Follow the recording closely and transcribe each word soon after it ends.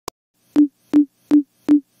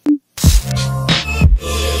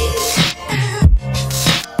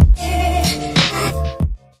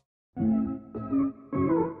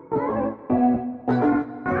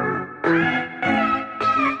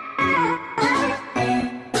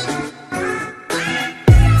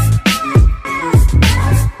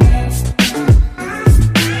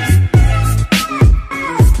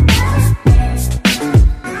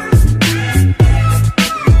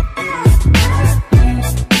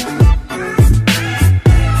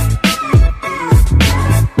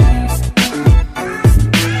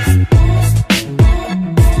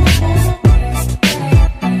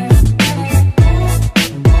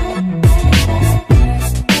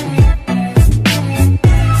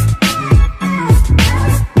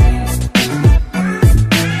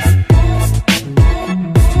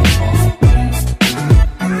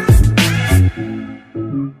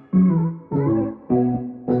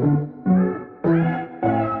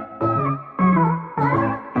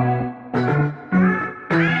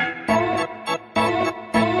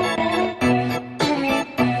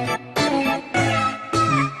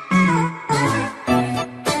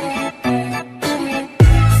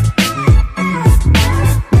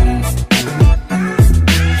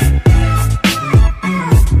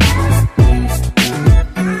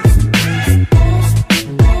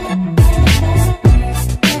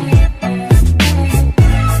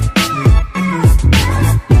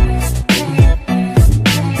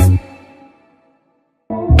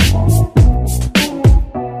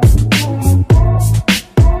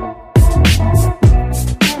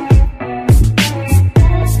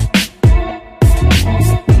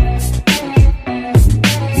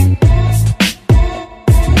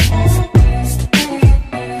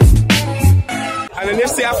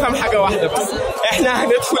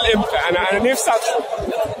انا نفسي ادخل،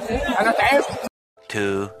 انا تعبت.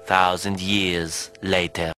 2000 years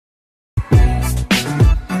later.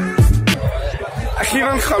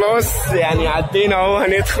 اخيرا خلاص يعني عدينا اهو،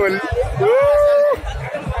 هندخل.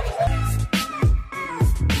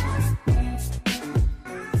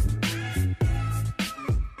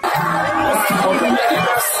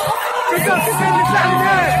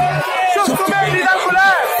 شفتوا مالي ده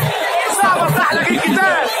الغلاف، صعب افتح لك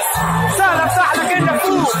الكتاب، سهل افتح لك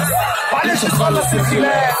النفوس. معلش تخلص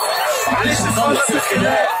الخلاف، معلش تخلص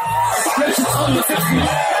الخلاف، معلش تخلص الخلاف.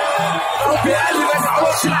 ربي قال لي ما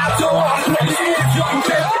تعودش العدو في يوم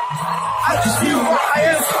كده، محدش فيهم راح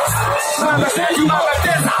هيصحى مهما تاني ومهما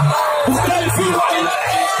تزعل، مختلف فيه وعلى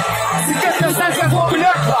سكتنا سالكة فوق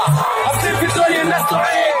بنقطع، قاصدين في الدنيا الناس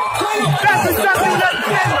طالعين، لازم تاخد الناس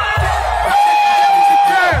بكلمة.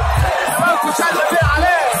 مش هنبيع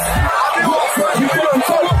عليه عبيهم فوق يقولوا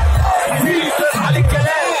فوق مين يصرف عليك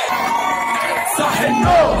كلام صح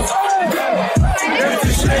النوم. انت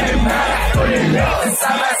شايل امبارح تقول اللي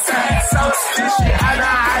السما ساوس ليشي انا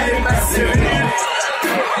عايم السرير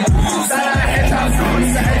سنة ريحتها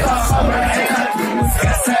فلوس ريحتها خمر ريحتها فلوس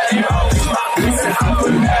كسائي موجود معكوس الحمد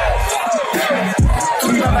لله.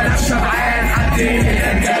 طول ما بلاش شبعان حد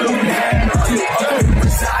يرجاله مليان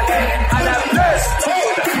ساعتين انا بلشت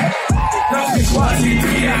مفيش وقت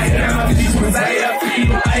يضيع هنا، مفيش مزيف فيه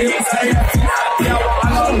وأي مزيف فيه يلا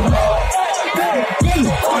على الله،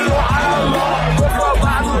 كله على الله، بكرة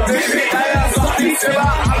بعده تجري يا صاحبي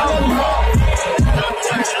سيبها على الله،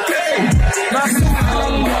 مفيش على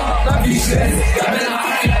الله، مفيش رزق كمان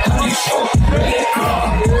عليك، مفيش حب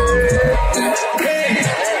بالإكرام،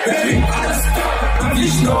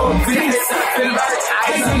 مفيش نوم في حساب في البيت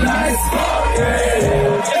عايز الناس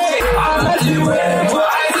عمل لي وين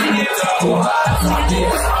وعايزين يبدأوا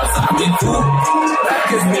صاحبي فوق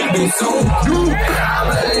ركز مين بيسوق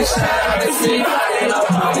عمل الشارع بسيب علينا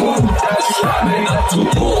طابور اشرب من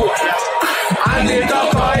الطبوع. عندي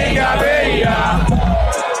طاقة إيجابية،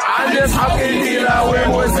 عندي أصحاب كتيرة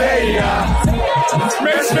وموزية،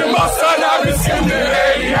 مش من مصر أنا من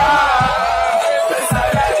اسكندرية.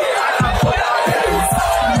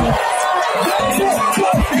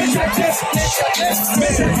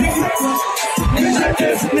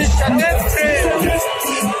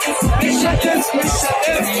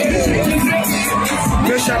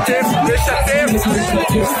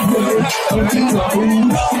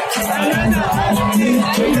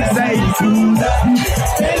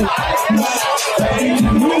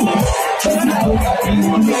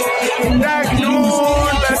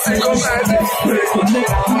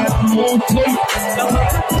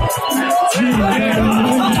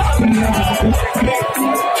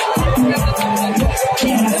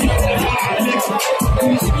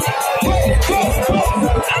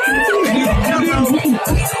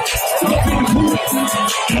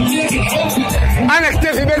 انا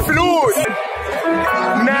اكتفي بالفلوس،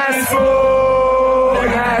 ناس فوق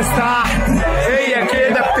ناس تحت، هي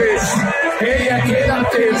كده بتمشي، هي كده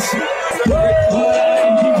بتمشي.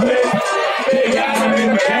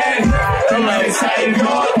 الله يسعدك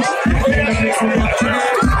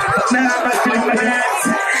نعمة في البنات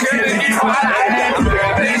خليكوا على عينيكوا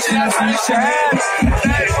مفيش ناس في الشهاد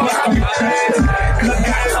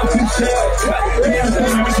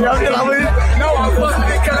يا ابن العبيط لو عبطت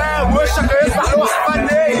بالكلام وشك هيصبح لوحة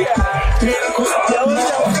فنية.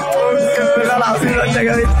 اقسم بالله العظيم انت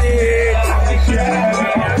جابتني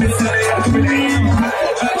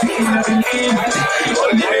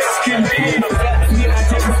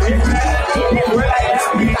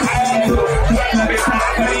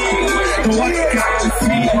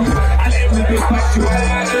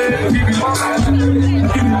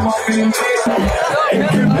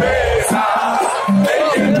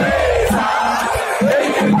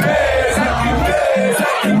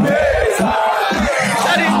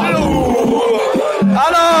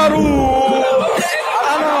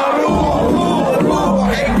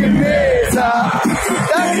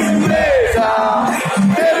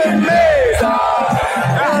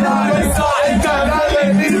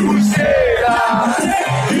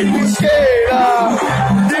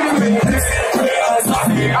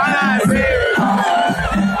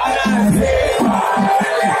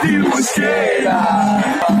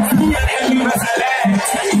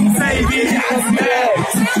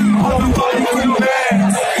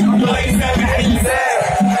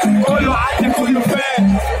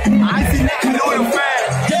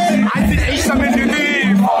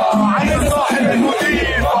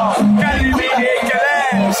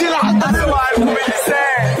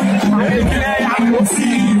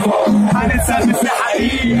هنتسلم في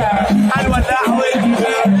حقيقة هنولع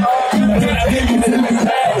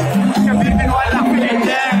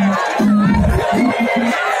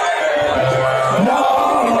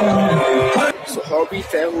صحابي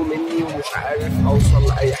تاهوا مني ومش عارف اوصل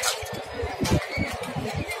لاي حد.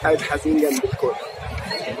 قاعد حزين جنب الكل.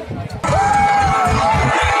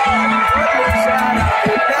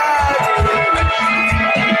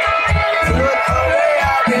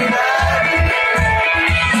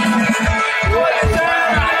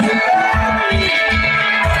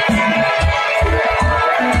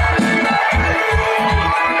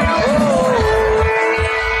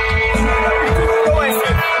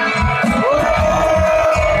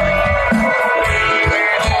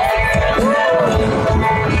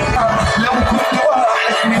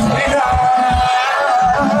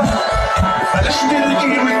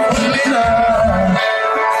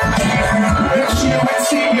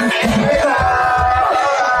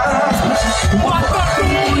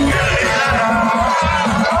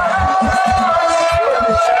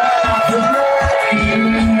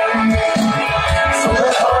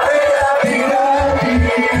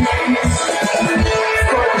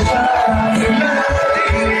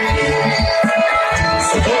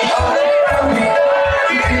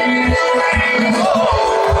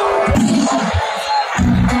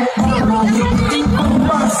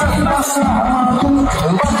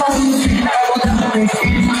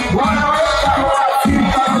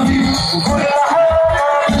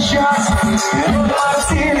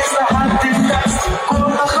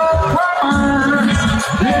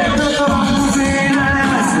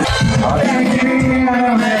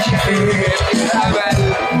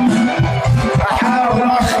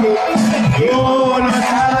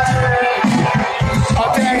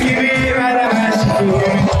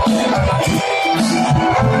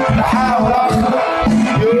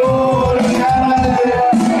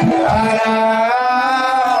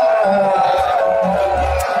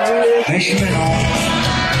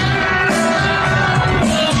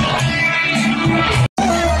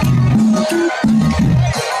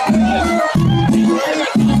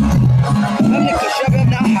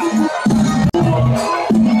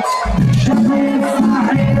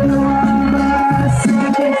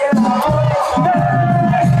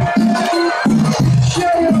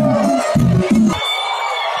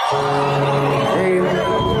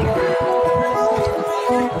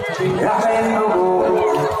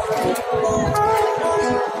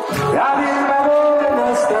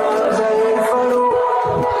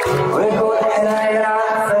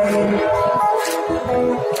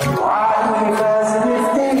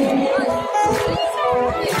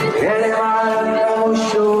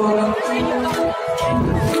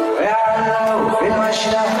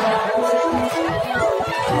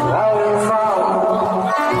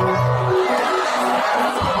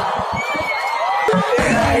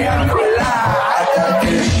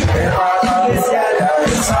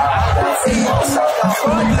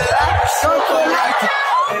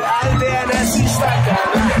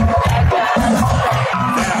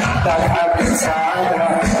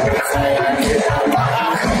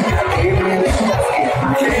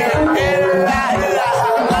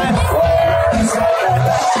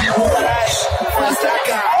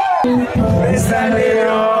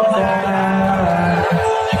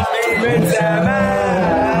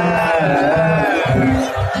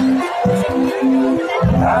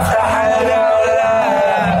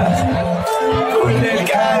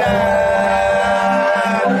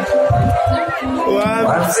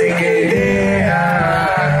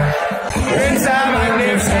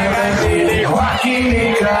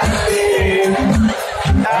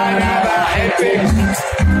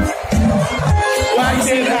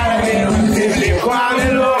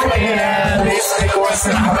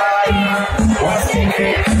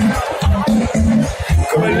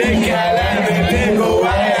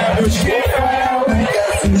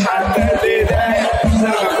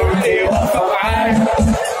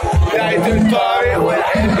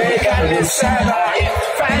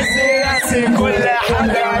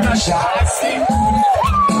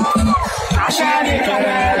 عشانك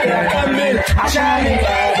انا قادر اكمل، عشانك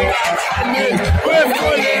قادر اتحمل، وفي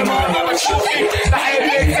كل مرة بتشوفي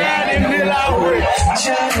بحبك تاني من الاول.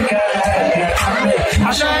 عشانك قادر اتحمل،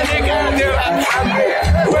 عشانك قادر اتحمل،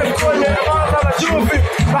 وفي كل مرة بتشوفي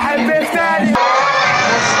بحبك تاني.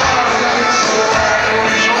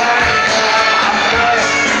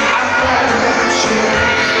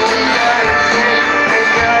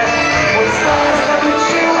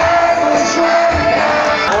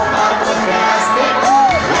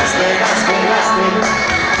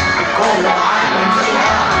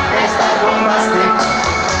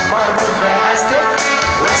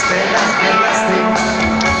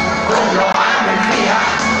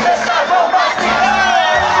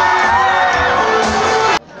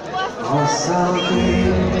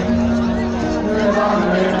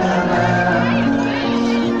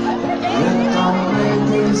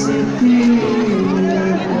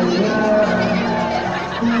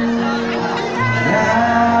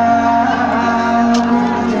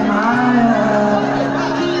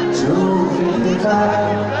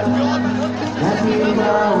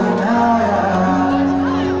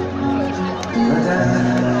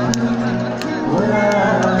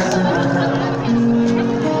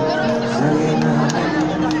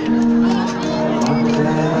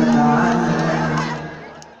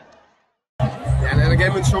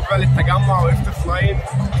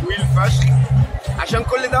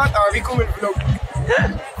 اوريكم الفلوج.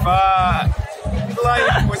 ف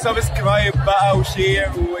لايك وسبسكرايب بقى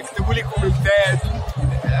وشير واكتبوا لي كومنتات،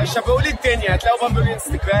 شبهوا لي الدنيا. هتلاقوا برضه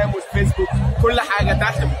الانستجرام والفيسبوك كل حاجه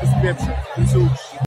تحت في الديسكربشن، ما تنسوش.